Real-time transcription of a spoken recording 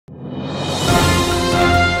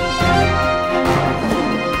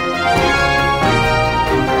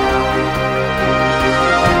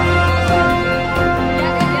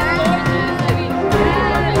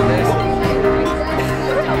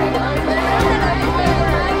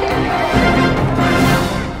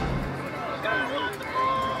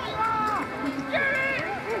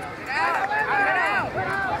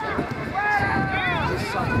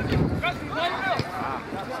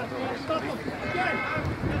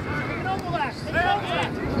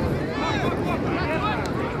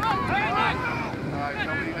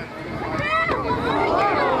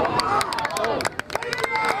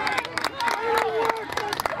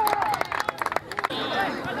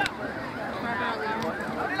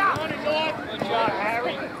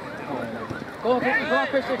Come on,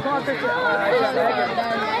 Christian.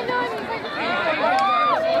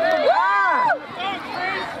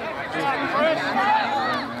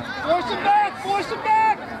 Force him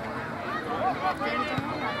back!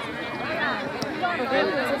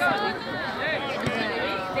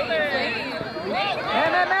 Man!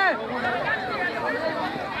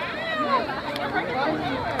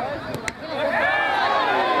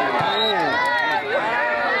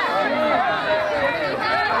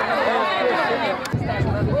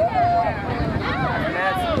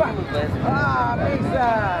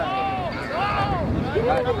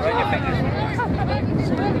 Run your fingers.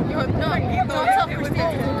 No, don't tell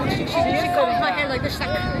Christine. She's usually combing my hair like this,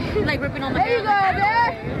 like ripping on my hair. There you go,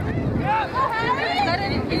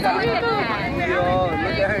 It's only a cat. Yo,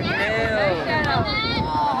 look at her nails.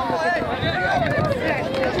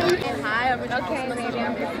 Hi, I'm okay, baby.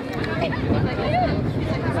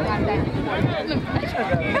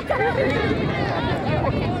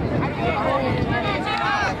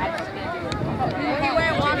 You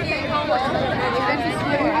weren't walking home.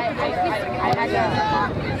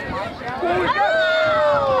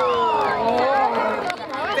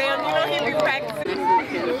 Damn, you know he be practicing.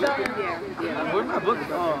 Where's my book?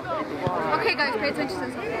 Okay, guys, pay attention to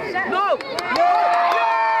this. No!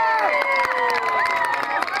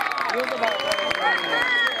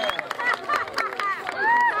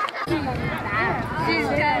 She's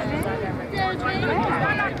dead.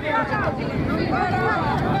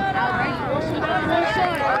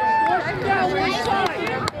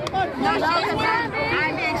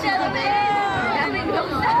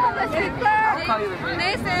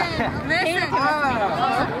 Listen.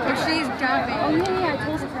 She's jumping. Oh yeah, I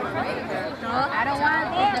told her. I don't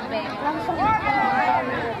want the baby.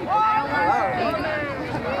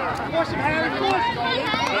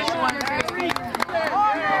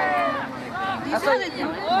 That's what it is. You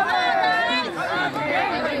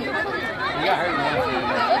got hurt, man.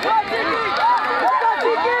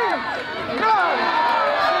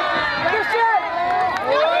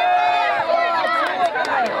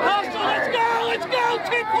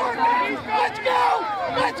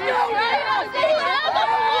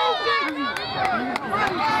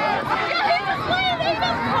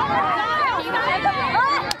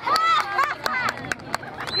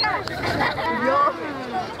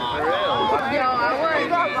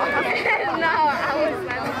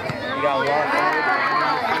 You got walk.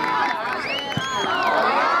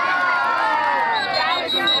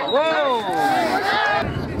 Whoa!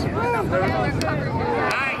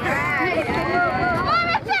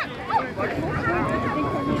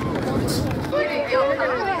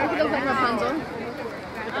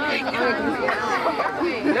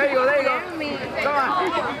 There you go. Come on.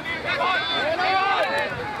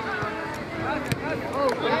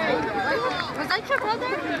 Was that your brother?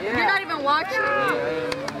 Yeah. You're not even watching.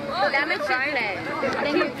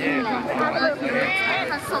 Dame chicle.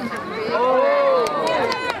 That's something big.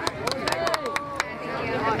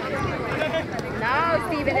 No,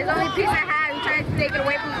 Steven, it's only a piece I had. I'm trying to take it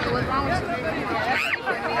away from you. What's wrong with you?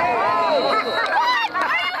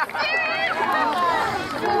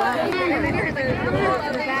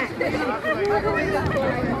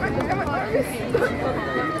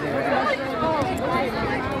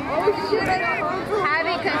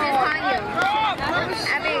 Abby, because it's on you.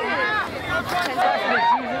 Abby.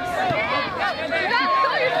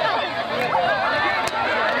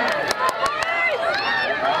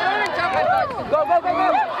 Go!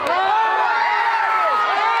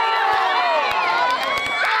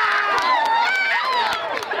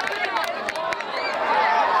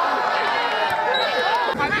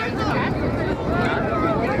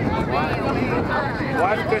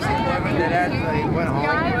 Watch Christian Foreman that actually went home. Yeah,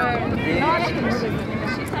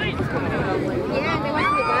 they went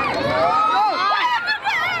to the back.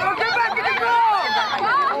 Get back in the goal!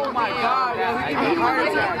 Oh my God, he can heart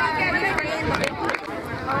attack.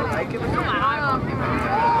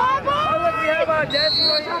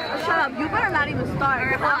 Shut up, you better not even start.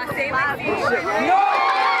 No!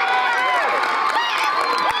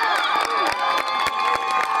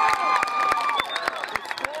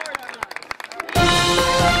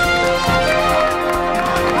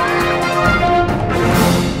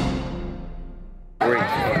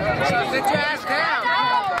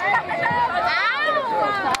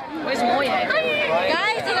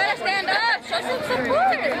 Guys, you gotta stand up. Show some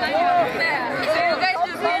support.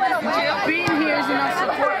 Being here is enough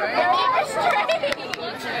support, right?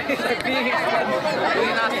 Being here is not support.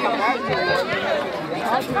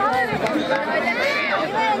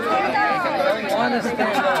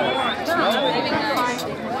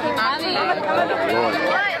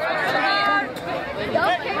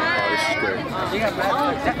 Let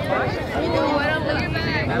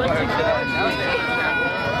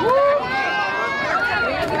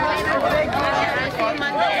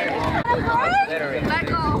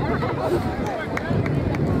go.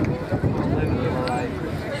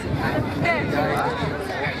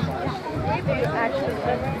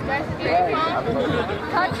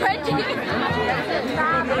 Touch Reggie.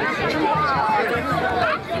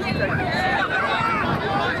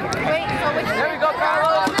 Wait, so which There we go,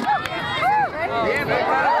 Carlos. Yeah, big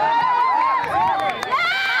Carlos.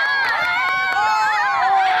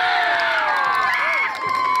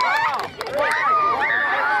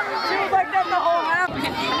 She was like that the whole half.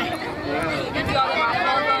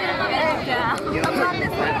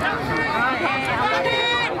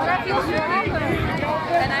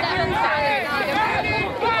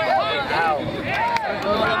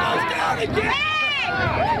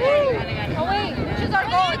 Oh wait, this is our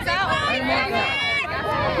goal, it's out.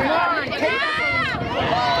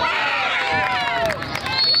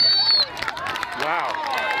 Wow.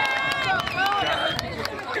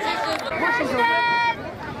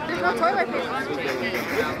 There's no toilet paper.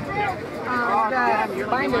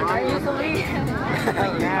 Find it, right?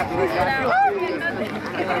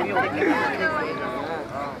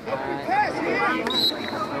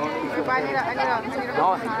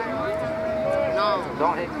 No,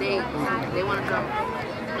 don't hit. They want to come.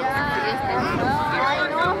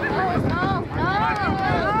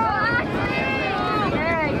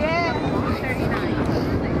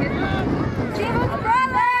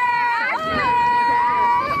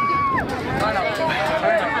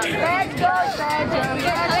 Let's go, Sachem.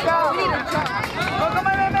 Let's go.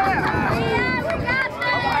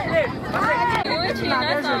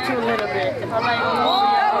 Those are too little bit.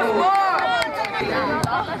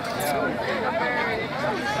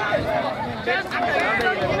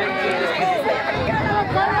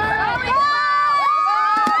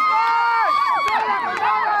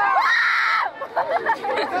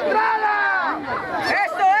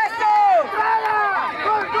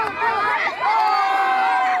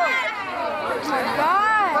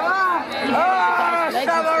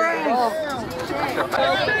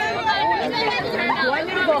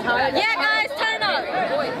 Yeah, guys, turn up.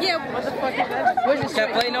 Yeah. What the fuck is that?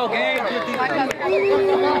 Can't play no games with these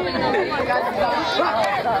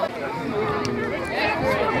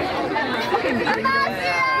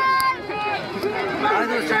I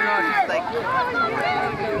was turning on, she's like...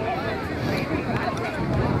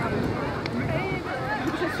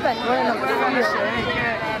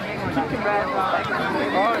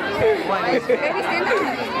 Baby, stand up.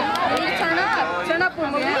 You need to turn up. Turn up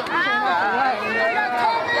with me.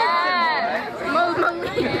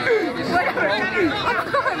 Whatever. Come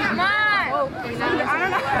on. I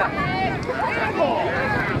don't know.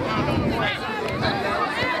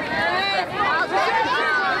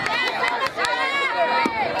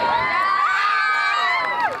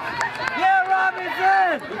 Yeah,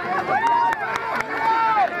 Robinson!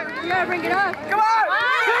 You gotta bring it up. Come on!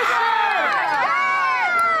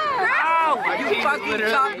 Ow! You fucking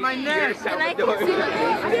chopped my neck!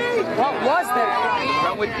 What was that?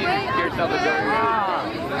 Run with you to yourself the door.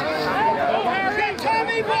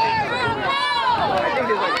 Tommy boy! I think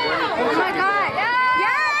it's like... Oh my god.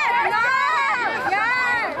 Yes! No!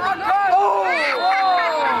 Yes! Oh!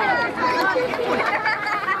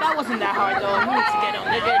 That wasn't that hard though. You need to get on.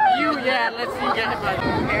 Look at you, yeah. Let's see. Get him like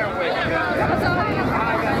airway.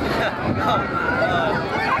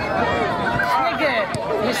 Nigga,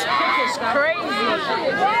 this kick is crazy.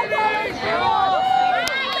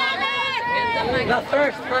 The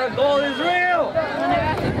thirst for a goal is real!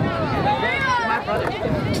 My brother.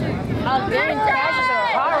 Algerian crashes are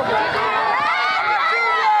horrible.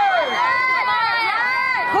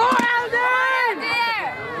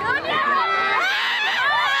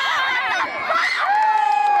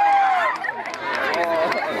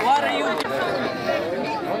 What are you doing?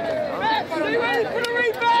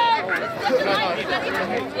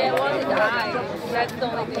 Yeah, well, his eyes. That's the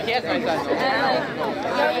only thing. He has nice eyes. Yes.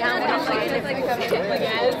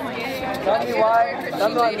 Tell me why. Tell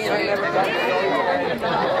me why me and I never got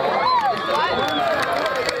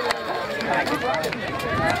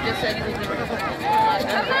Just said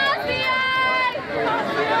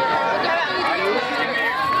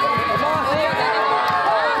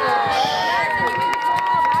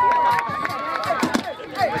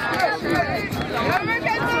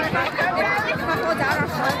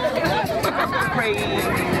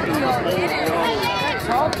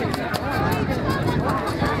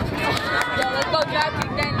let's go drive to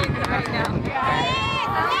Denver right now. Come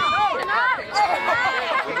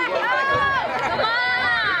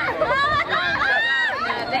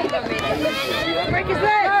on!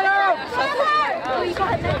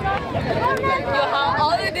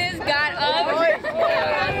 this got up.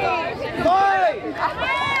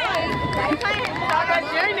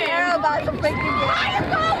 What's your name? They're about to break you down.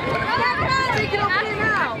 Take it over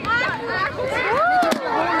now.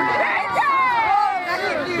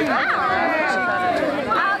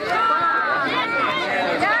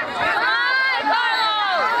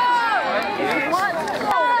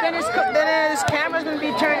 Then his camera's gonna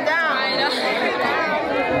be turned down. I know.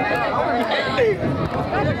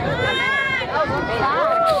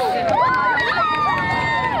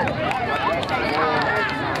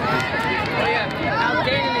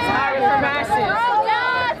 Outdated is hard for masses.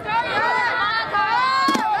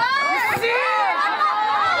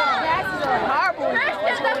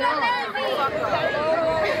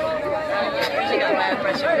 She got mad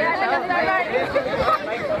pressure.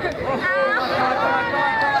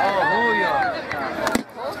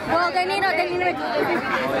 Well, they need a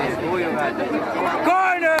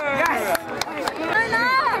Corner! Yes!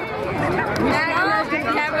 Now the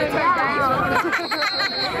camera turned down.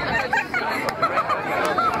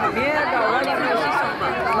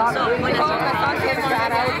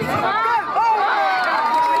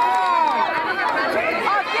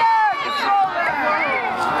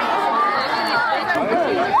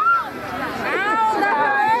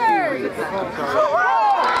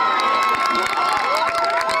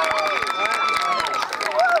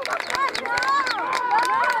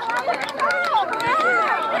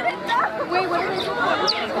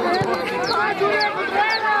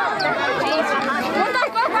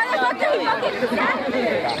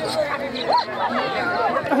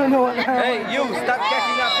 I don't know what that Hey, you, stop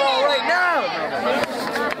catching that ball right now!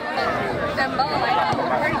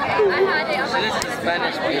 So this is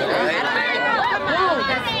Spanish field, right?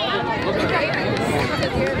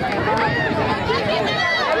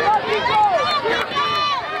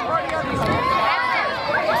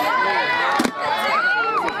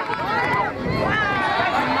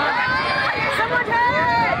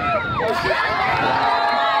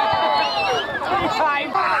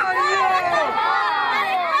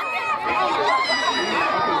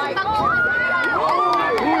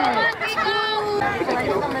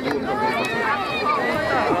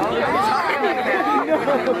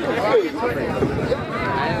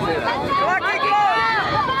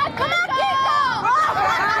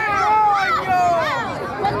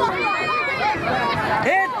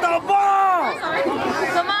 Hit the ball!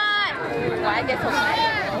 Come on! Why get so much?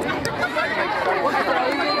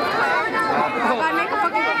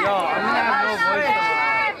 Yo, I'm gonna have no voice.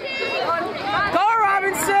 Go,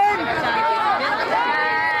 Robinson!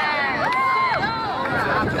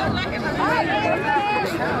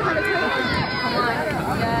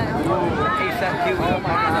 ASAP cute. Oh my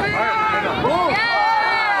God.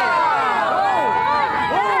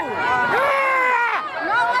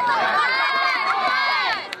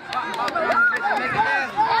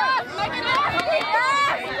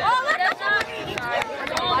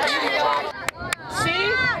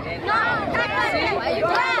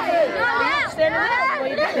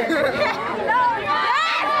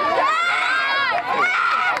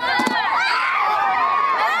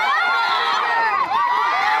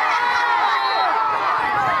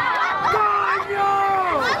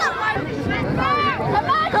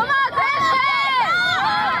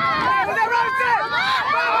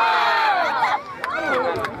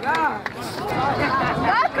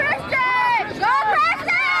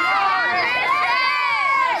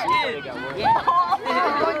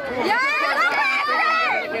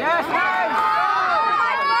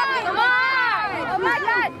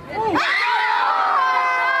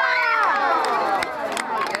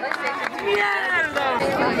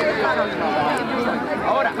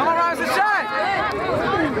 Ahora, come on, Robinson, shot!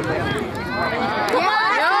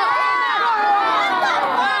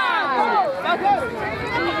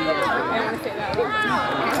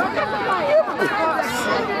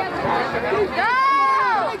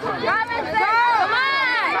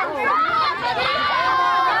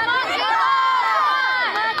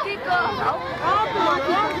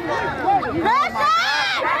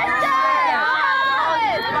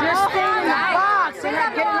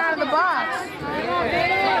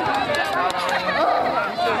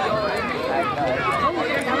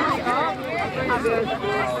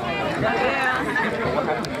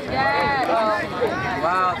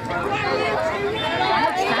 Wow.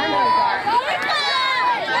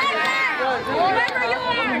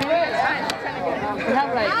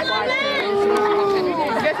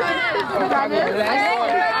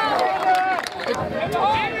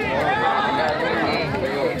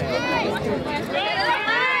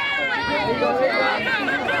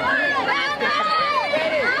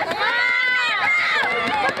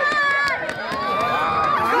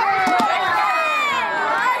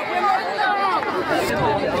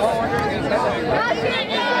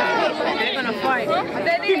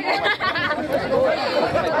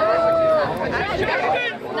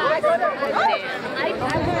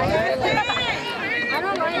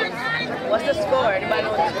 score? Anybody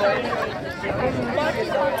know what the score is? 1-1.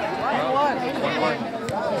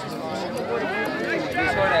 They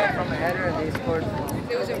scored from a header and they scored.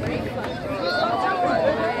 It was a break.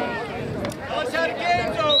 Tell us how the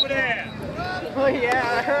game's over there. Oh yeah,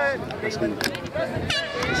 I heard.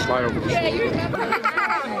 Slide over the Yeah, you remember.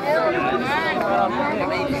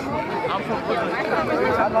 I'm from Brooklyn.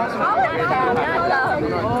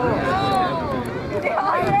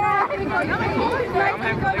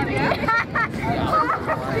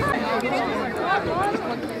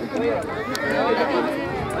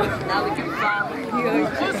 Now we can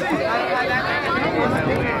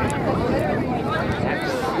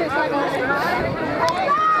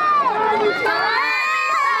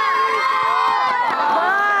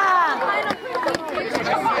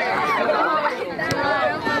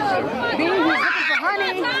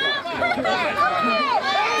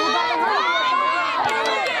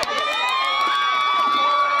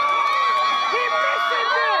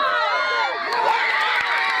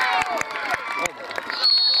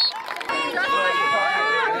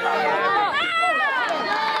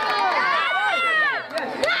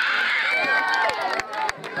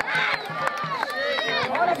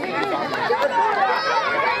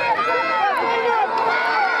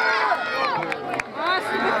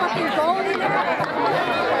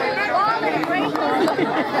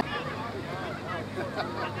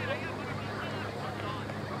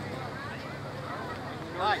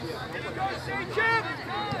Sachem!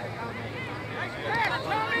 Nice pass,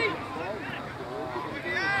 Tommy!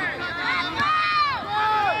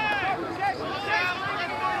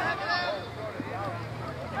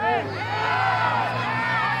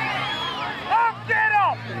 Up, get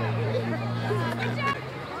up!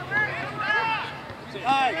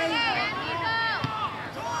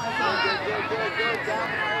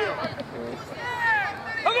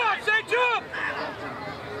 Come on, Sachem!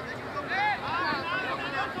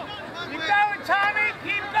 Keep going, Tommy!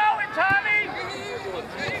 Keep going, Tommy!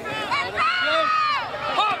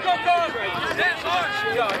 Oh, go, go! That's harsh!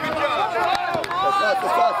 Good job, good job!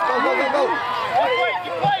 Go.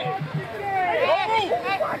 Keep playing! Don't move!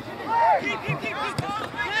 Keep!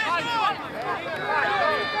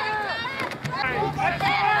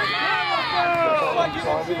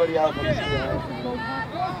 Everybody out on the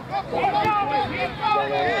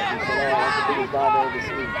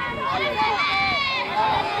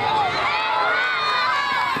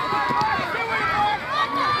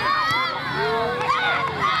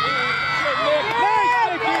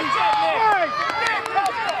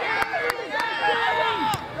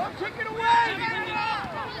Don't kick it away!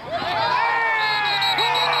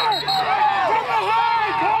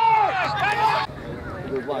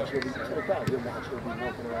 You'll watch, you'll be to the crowd, you'll watch, you'll be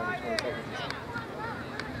walking around in 20 seconds.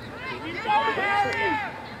 Keep going, Harry!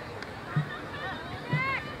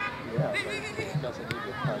 Yeah, that's a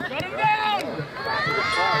good time. Shut him down!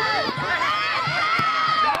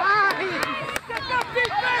 Step up,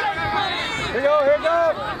 defense! Here you go!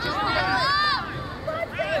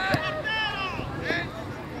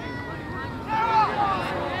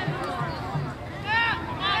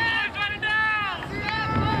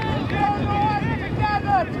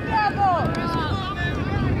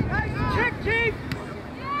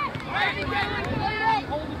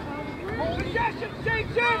 Possession,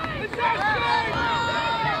 Sachem! Possession!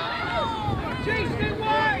 Chase it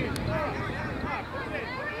wide!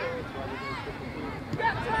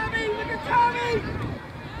 Got Tommy! Look at Tommy!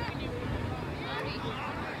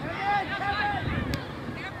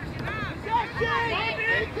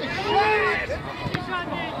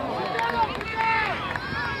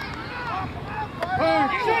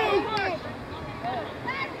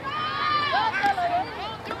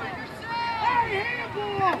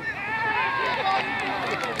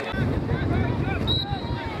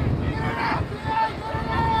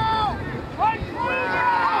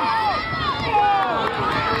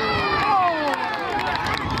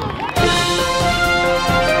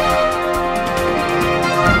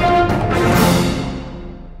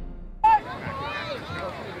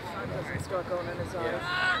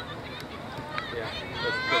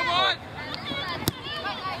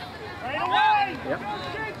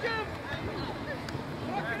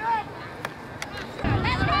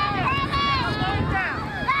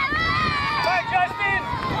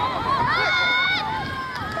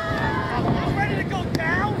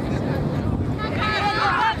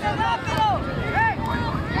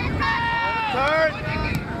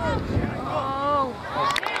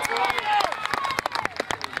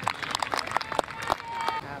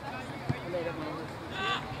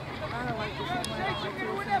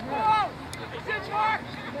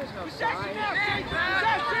 Possession now, Sachem!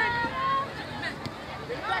 Possession!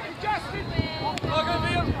 Get back to Justin!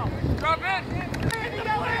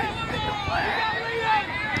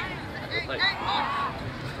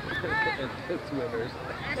 It's winners.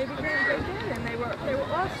 They became good, and they were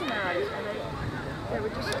awesomized, and they were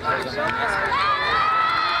just so proud.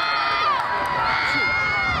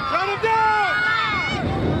 Shut him down!